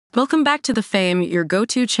Welcome back to The Fame, your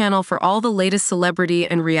go-to channel for all the latest celebrity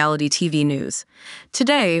and reality TV news.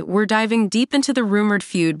 Today, we're diving deep into the rumored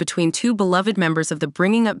feud between two beloved members of the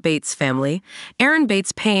Bringing Up Bates family. Erin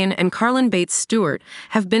Bates Payne and Carlin Bates Stewart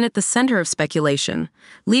have been at the center of speculation,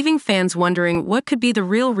 leaving fans wondering what could be the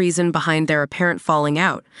real reason behind their apparent falling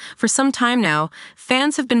out. For some time now,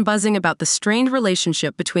 fans have been buzzing about the strained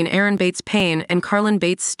relationship between Erin Bates Payne and Carlin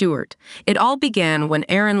Bates Stewart. It all began when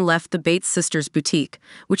Erin left the Bates sisters' boutique,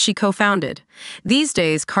 which she co-founded. These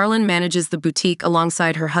days, Carlin manages the boutique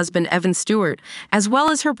alongside her husband Evan Stewart, as well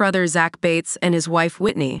as her brother Zach Bates and his wife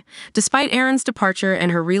Whitney. Despite Erin's departure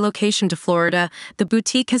and her relocation to Florida, the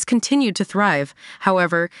boutique has continued to thrive.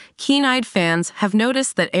 However, keen-eyed fans have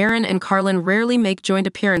noticed that Erin and Carlin rarely make joint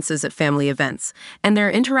appearances at family events, and their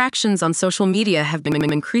interactions on social media have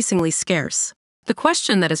been increasingly scarce. The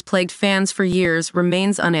question that has plagued fans for years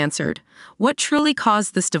remains unanswered. What truly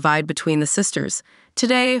caused this divide between the sisters?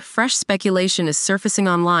 Today, fresh speculation is surfacing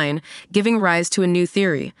online, giving rise to a new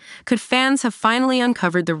theory. Could fans have finally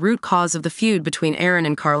uncovered the root cause of the feud between Erin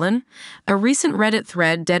and Carlin? A recent Reddit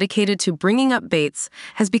thread dedicated to Bringing Up Bates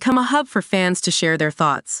has become a hub for fans to share their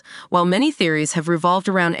thoughts. While many theories have revolved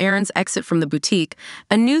around Erin's exit from the boutique,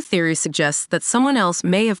 a new theory suggests that someone else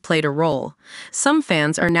may have played a role. Some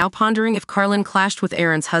fans are now pondering if Carlin clashed with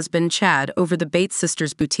Erin's husband, Chad, over the Bates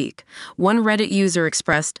sisters' boutique. One Reddit user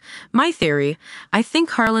expressed, "My theory, I think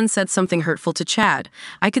Carlin said something hurtful to Chad.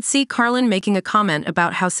 I could see Carlin making a comment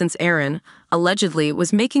about how since Erin, allegedly,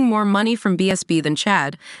 was making more money from BSB than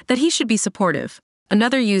Chad, that he should be supportive."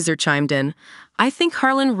 Another user chimed in, "I think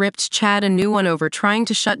Carlin ripped Chad a new one over trying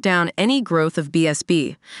to shut down any growth of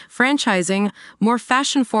BSB. Franchising, more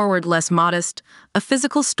fashion-forward, less modest, a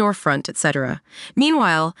physical storefront, etc."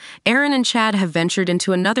 Meanwhile, Erin and Chad have ventured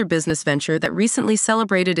into another business venture that recently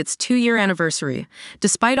celebrated its 2-year anniversary.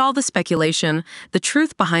 Despite all the speculation, the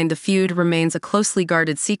truth behind the feud remains a closely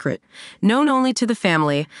guarded secret, known only to the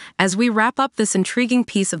family. As we wrap up this intriguing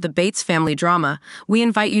piece of the Bates family drama, we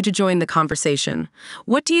invite you to join the conversation.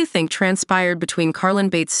 What do you think transpired between Carlin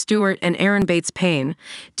Bates Stewart and Erin Bates Payne?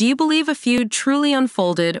 Do you believe a feud truly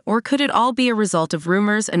unfolded, or could it all be a result of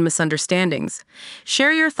rumors and misunderstandings?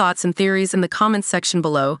 Share your thoughts and theories in the comments section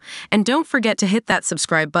below, and don't forget to hit that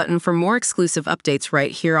subscribe button for more exclusive updates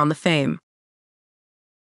right here on The Fame.